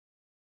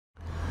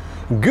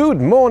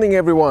Good morning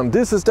everyone,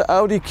 this is the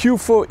Audi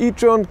Q4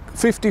 E-Tron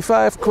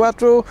 55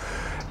 Quattro,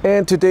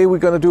 and today we're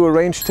going to do a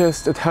range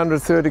test at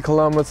 130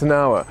 kilometers an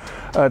hour.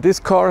 This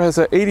car has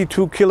an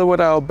 82 kilowatt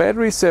hour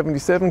battery,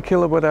 77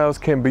 kilowatt hours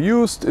can be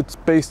used. It's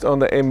based on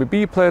the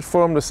MEB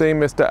platform, the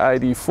same as the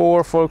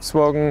ID.4,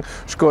 Volkswagen,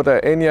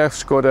 Skoda Enyaq,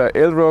 Skoda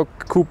Elroq,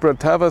 Cupra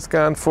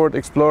Tavascan, Ford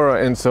Explorer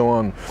and so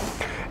on.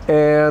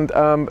 And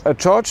a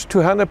charge to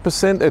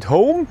 100% at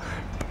home.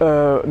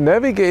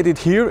 Navigate it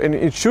here and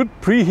it should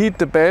preheat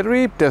the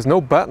battery. There's no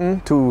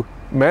button to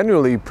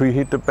manually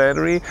preheat the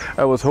battery.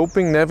 I was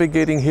hoping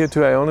navigating here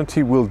to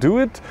Ionity will do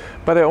it,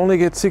 but I only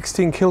get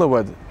 16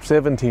 kilowatt,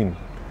 17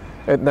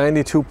 at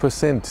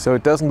 92%. So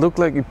it doesn't look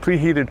like it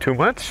preheated too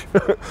much.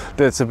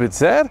 That's a bit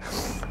sad.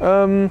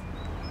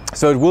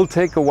 So it will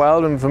take a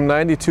while from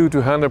 92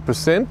 to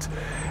 100%.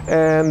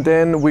 And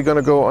then we're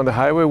gonna go on the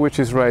highway, which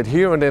is right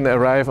here, and then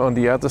arrive on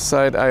the other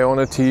side,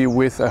 Ionity,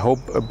 with I hope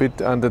a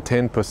bit under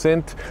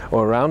 10%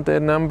 or around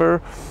that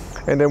number.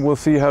 And then we'll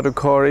see how the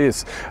car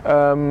is.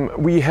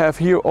 We have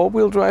here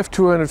all-wheel drive,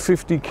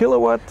 250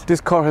 kilowatt.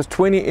 This car has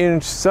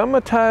 20-inch summer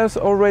tires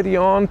already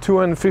on,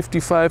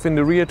 255 in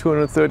the rear,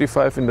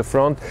 235 in the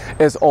front,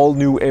 as all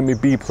new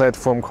MEB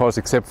platform cars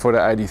except for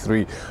the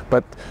ID.3.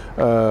 But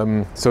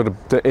so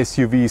the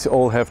SUVs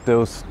all have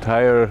those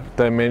tire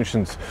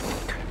dimensions.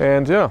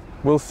 And yeah,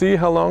 we'll see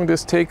how long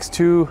this takes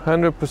to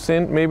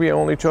 100%, maybe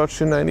only charge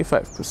to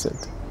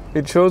 95%.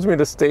 It shows me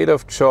the state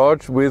of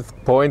charge with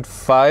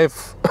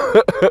 0.5,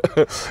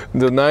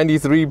 the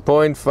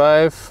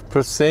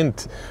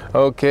 93.5%,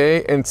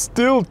 okay, and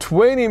still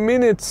 20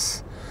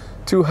 minutes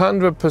to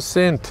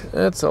 100%.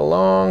 That's a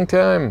long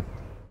time.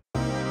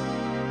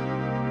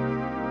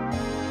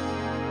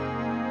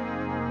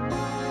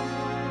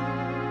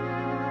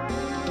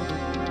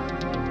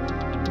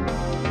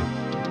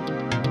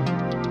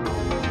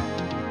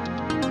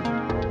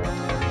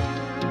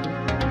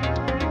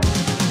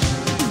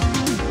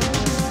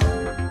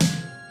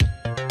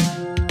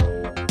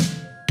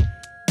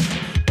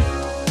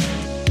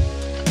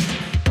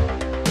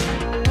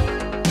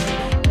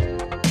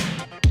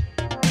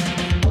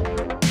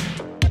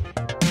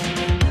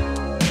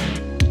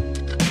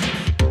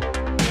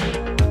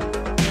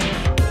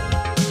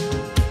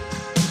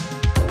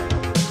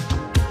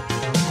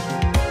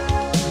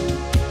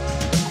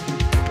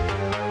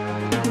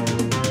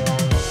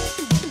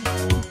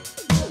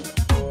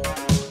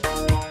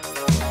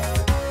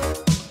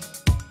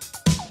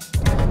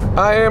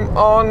 I am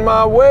on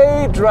my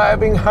way,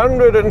 driving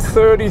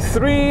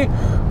 133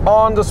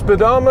 on the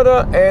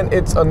speedometer, and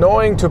it's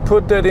annoying to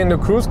put that into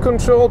cruise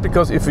control,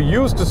 because if you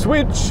use the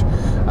switch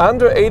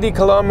under 80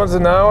 kilometers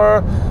an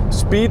hour,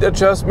 speed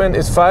adjustment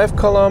is 5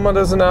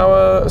 kilometers an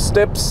hour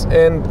steps,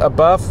 and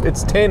above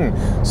it's 10.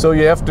 So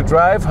you have to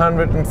drive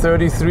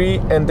 133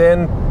 and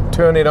then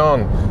turn it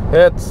on.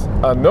 That's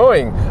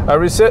annoying. I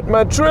reset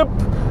my trip.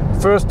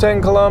 First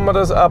 10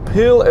 kilometers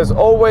uphill, as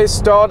always,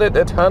 started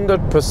at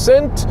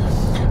 100%.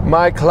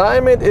 My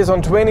climate is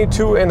on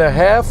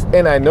 22.5,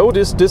 and I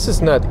noticed this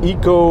is not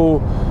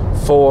eco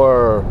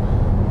for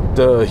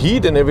the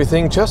heat and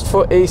everything, just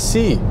for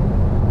AC.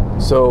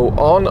 So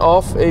on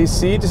off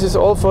AC, this is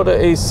all for the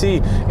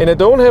AC. And I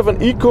don't have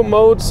an eco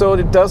mode, so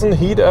it doesn't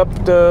heat up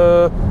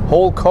the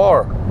whole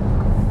car.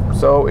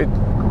 So it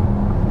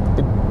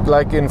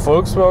like in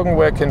Volkswagen,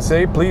 where I can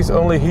say, please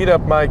only heat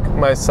up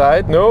my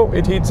side. No,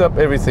 it heats up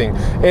everything.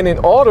 And in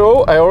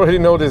auto, I already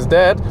noticed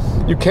that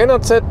you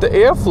cannot set the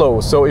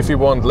airflow. So if you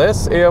want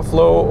less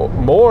airflow,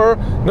 more,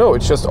 no,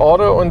 it's just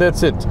auto and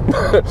that's it.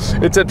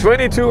 It's at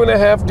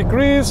 22.5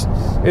 degrees.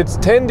 It's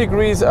 10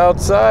 degrees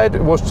outside.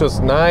 It was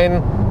just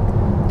 9.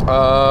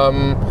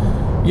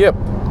 Yep.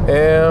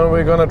 And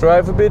we're gonna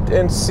drive a bit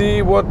and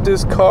see what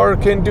this car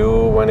can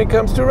do when it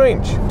comes to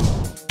range.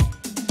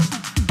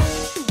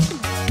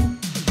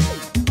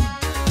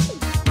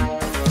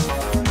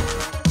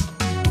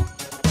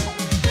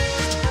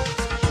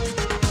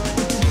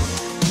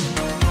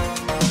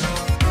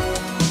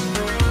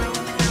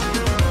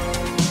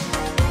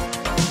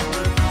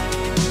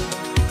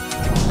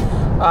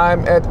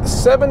 I'm at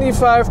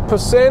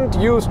 75%,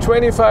 used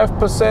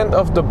 25%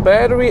 of the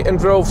battery and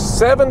drove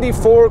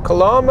 74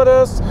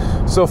 kilometers,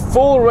 so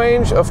full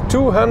range of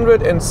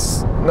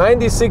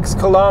 296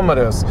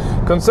 kilometers.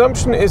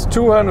 Consumption is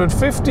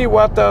 250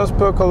 watt-hours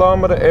per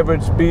kilometer,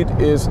 average speed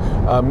is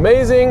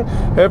amazing.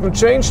 Haven't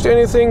changed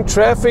anything,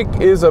 traffic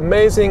is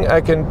amazing.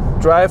 I can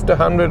drive the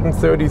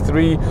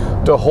 133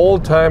 the whole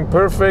time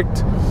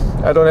perfect.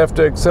 I don't have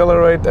to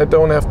accelerate, I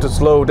don't have to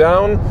slow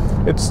down.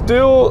 It's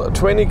still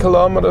 20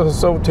 kilometers or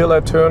so till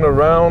I turn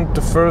around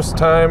the first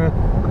time,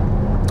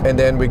 and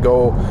then we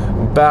go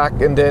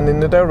back and then in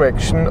the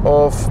direction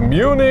of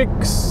Munich,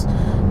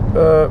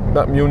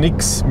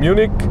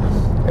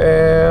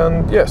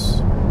 and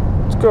yes,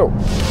 let's go.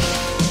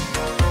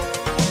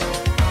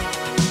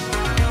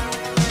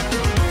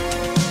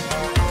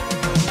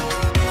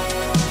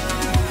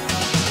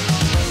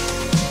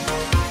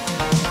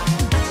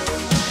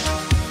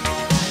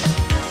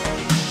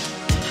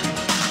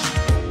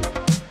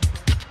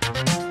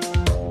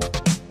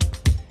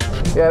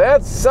 Yeah,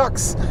 that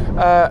sucks.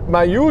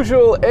 My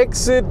usual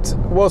exit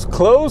was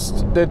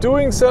closed. They're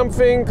doing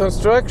something,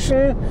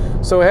 construction,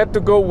 so I had to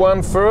go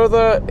one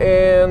further,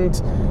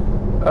 and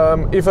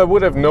if I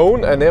would have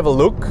known, I never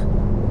look.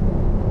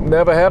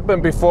 Never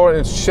happened before.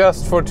 It's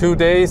just for 2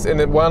 days,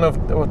 and one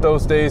of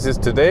those days is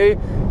today.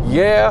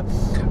 Yeah,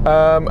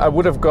 I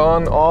would have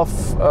gone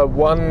off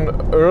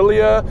one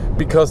earlier,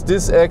 because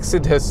this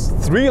exit has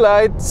 3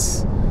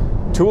 lights.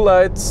 2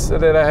 lights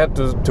that I had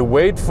to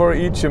wait for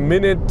each a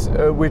minute,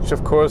 which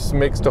of course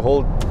makes the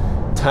whole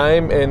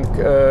time and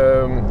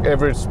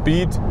average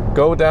speed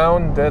go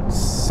down. That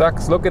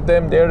sucks. Look at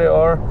them, there they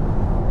are,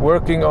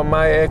 working on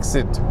my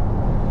exit.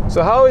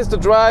 So how is the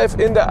drive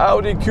in the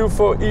Audi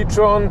Q4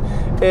 E-Tron?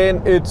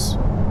 And it's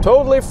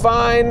totally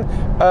fine.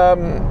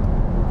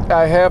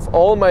 I have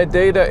all my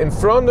data in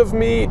front of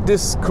me.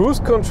 This cruise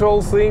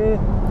control thing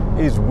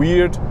is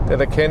weird,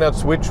 that I cannot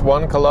switch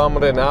 1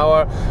 kilometer an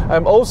hour.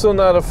 I'm also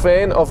not a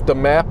fan of the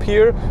map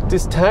here.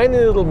 This tiny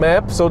little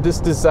map, so this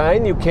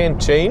design you can't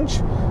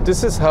change.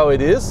 This is how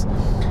it is.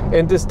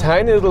 And this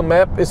tiny little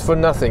map is for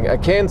nothing. I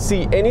can't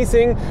see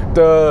anything.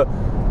 The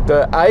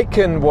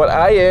icon, what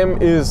I am,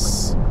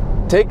 is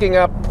taking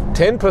up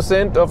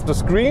 10% of the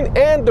screen.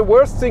 And the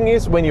worst thing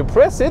is, when you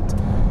press it,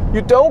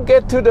 you don't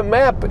get to the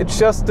map. It's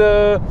just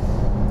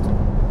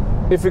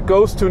if it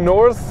goes to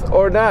north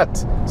or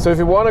not. So if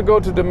you want to go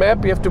to the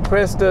map, you have to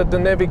press the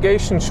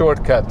navigation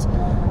shortcut.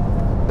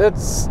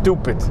 That's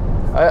stupid.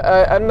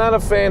 I'm not a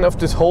fan of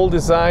this whole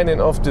design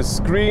and of this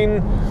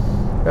screen.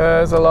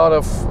 There's a lot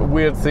of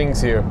weird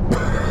things here.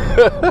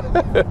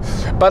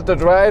 But the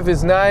drive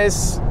is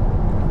nice.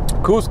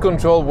 Cruise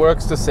control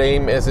works the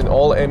same as in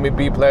all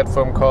MEB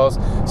platform cars.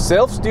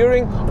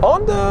 Self-steering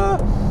on the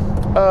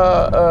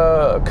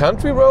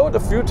country road. A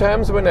few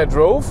times when I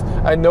drove,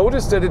 I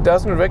noticed that it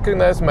doesn't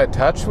recognize my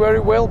touch very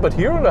well, but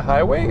here on the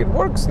highway it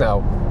works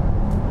now.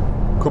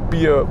 Could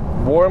be a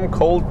warm,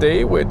 cold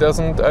day where it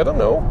doesn't, I don't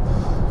know.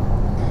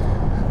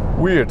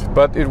 Weird,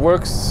 but it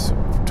works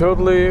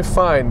totally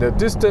fine. The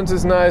distance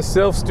is nice,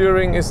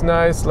 self-steering is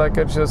nice, like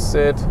I just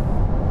said.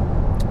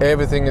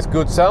 Everything is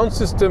good. Sound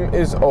system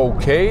is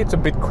okay. It's a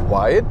bit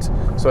quiet,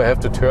 so I have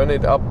to turn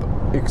it up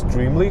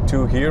extremely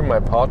to hear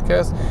my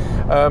podcast.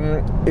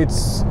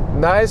 It's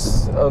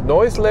nice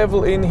noise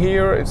level in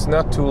here. It's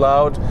not too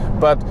loud,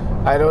 but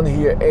I don't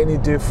hear any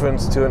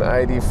difference to an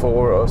ID4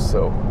 or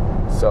so.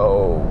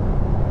 So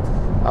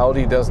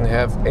Audi doesn't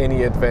have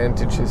any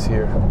advantages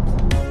here.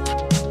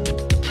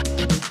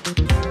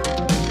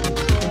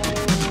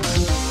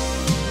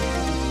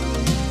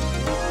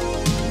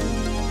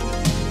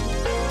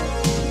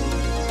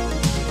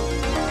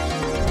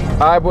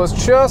 I was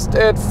just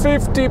at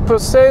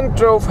 50%,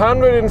 drove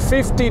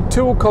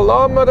 152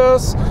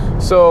 kilometers,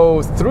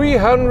 so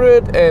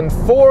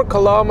 304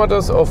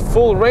 kilometers of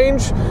full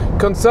range.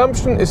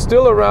 Consumption is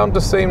still around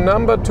the same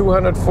number,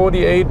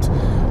 248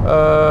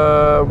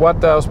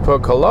 watt-hours per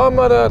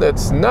kilometer.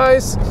 That's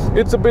nice.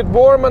 It's a bit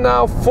warmer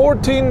now,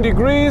 14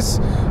 degrees.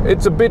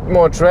 It's a bit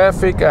more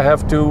traffic. I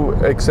have to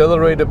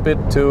accelerate a bit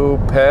to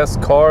pass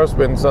cars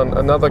when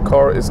another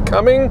car is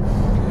coming.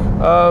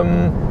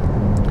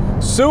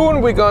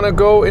 Soon we're gonna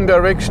go in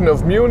direction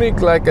of Munich,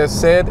 like I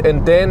said,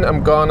 and then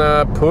I'm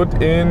gonna put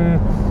in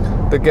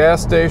the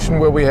gas station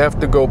where we have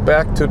to go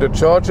back to the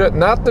charger.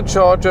 Not the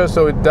charger,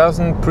 so it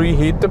doesn't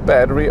preheat the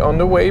battery on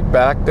the way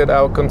back, that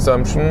our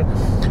consumption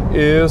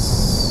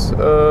is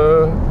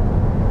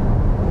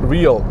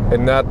real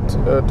and not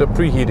the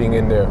preheating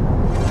in there.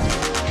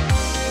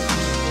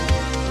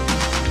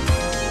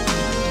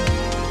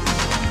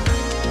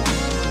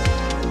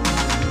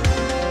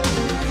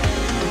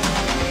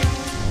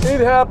 It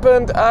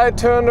happened, I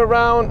turned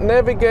around,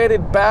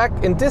 navigated back,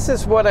 and this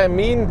is what I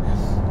mean.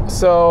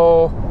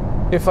 So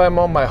if I'm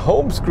on my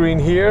home screen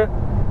here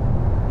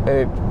and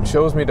it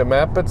shows me the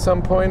map at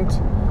some point,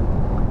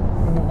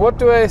 what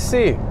do I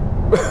see?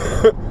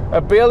 I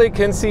barely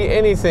can see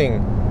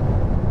anything.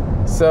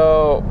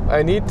 So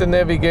I need the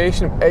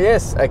navigation.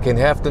 Yes, I can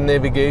have the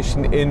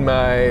navigation in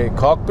my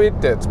cockpit,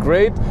 that's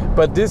great,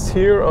 but this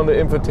here on the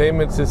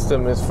infotainment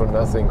system is for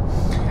nothing.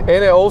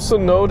 And I also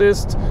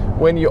noticed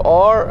when you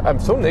are, I'm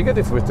so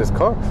negative with this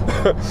car,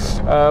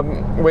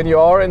 when you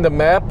are in the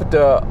map,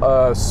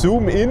 the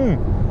zoom in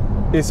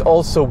is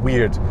also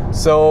weird.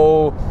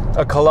 So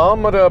a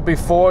kilometer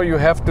before you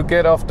have to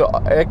get off the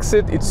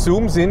exit, it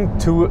zooms in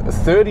to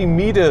 30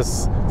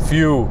 meters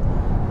view.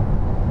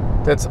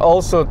 That's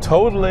also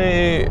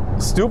totally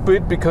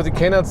stupid, because you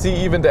cannot see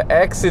even the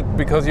exit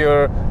because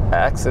you're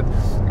exit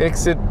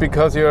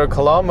because you're a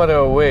kilometer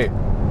away.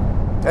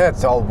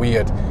 That's all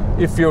weird.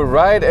 If you're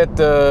right at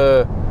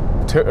the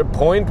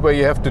point where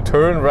you have to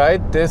turn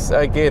right, this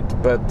I get,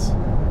 but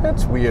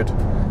that's weird.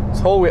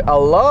 It's whole weird. I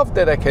love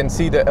that I can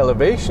see the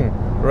elevation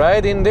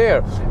right in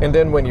there, and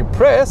then when you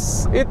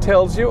press, it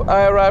tells you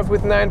I arrived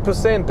with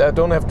 9%. I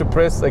don't have to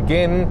press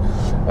again,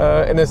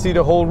 and I see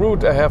the whole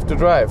route I have to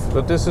drive.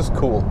 So this is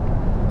cool.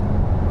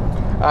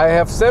 I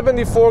have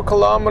 74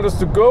 kilometers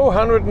to go,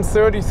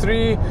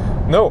 103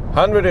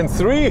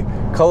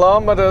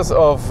 kilometers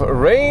of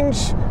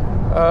range.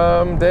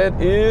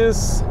 That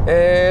is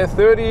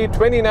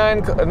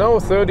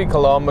 30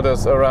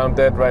 kilometers around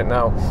that right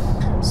now.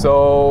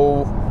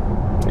 So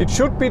it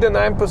should be the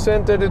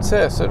 9% that it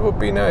says. That would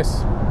be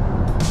nice.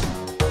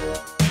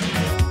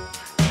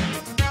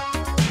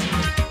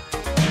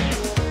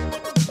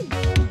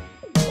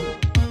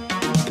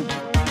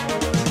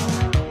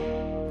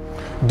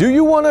 Do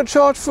you want to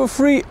charge for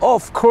free?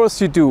 Of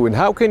course you do. And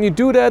how can you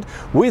do that?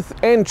 With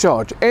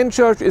Encharge.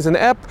 Encharge is an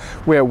app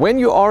where when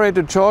you are at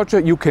a charger,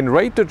 you can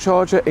rate the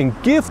charger and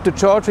give the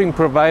charging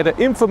provider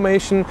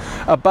information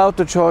about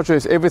the charger.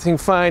 Is everything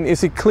fine?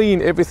 Is it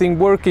clean? Everything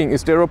working?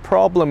 Is there a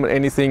problem or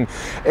anything?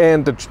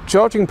 And the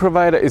charging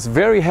provider is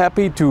very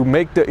happy to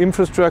make the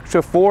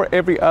infrastructure for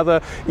every other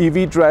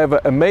EV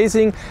driver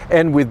amazing.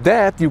 And with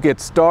that, you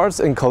get stars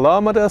and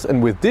kilometers.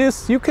 And with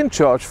this, you can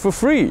charge for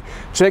free.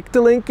 Check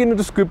the link in the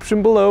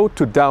description below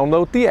to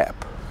download the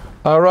app.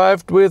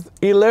 Arrived with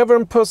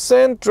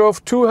 11%,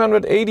 drove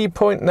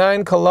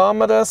 280.9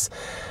 kilometers.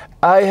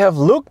 I have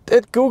looked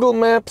at Google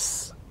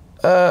Maps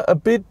a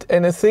bit,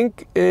 and I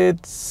think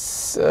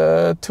it's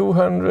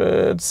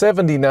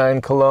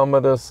 279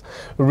 kilometers,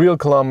 real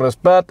kilometers,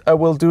 but I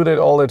will do that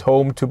all at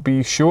home to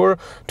be sure.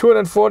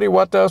 240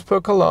 watt-hours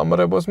per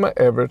kilometer was my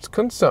average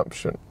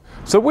consumption.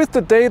 So with the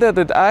data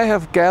that I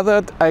have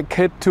gathered, I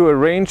get to a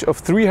range of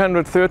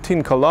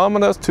 313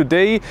 kilometers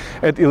today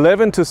at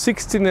 11 to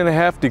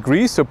 16.5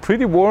 degrees, so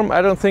pretty warm.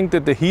 I don't think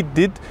that the heat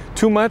did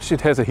too much.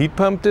 It has a heat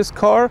pump, this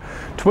car.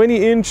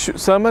 20-inch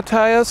summer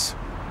tires.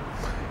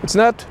 It's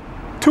not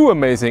too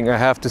amazing, I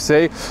have to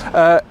say.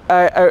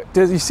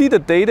 You see the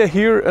data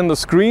here on the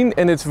screen,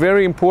 and it's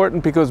very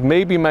important because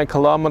maybe my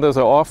kilometers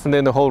are off and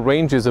then the whole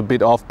range is a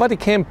bit off, but it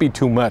can't be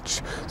too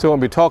much. So I'll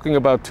be talking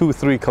about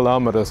 2-3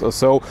 kilometers or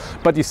so,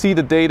 but you see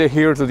the data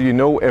here so you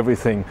know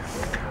everything.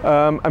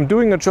 I'm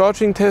doing a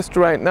charging test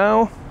right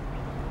now,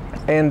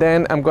 and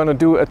then I'm gonna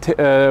do a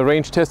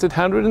range test at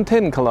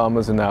 110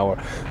 kilometers an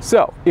hour.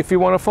 So if you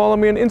want to follow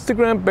me on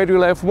Instagram,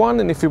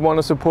 BatteryLife1, and if you want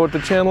to support the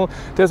channel,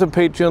 there's a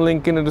Patreon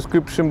link in the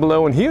description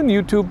below, and here on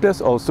YouTube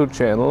there's also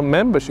channel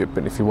membership.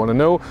 And if you want to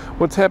know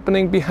what's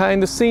happening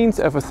behind the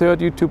scenes, I have a third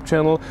YouTube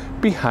channel,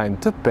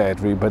 Behind the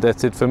Battery. But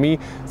that's it for me.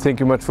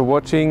 Thank you much for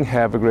watching,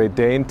 have a great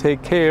day and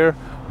take care.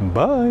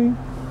 Bye.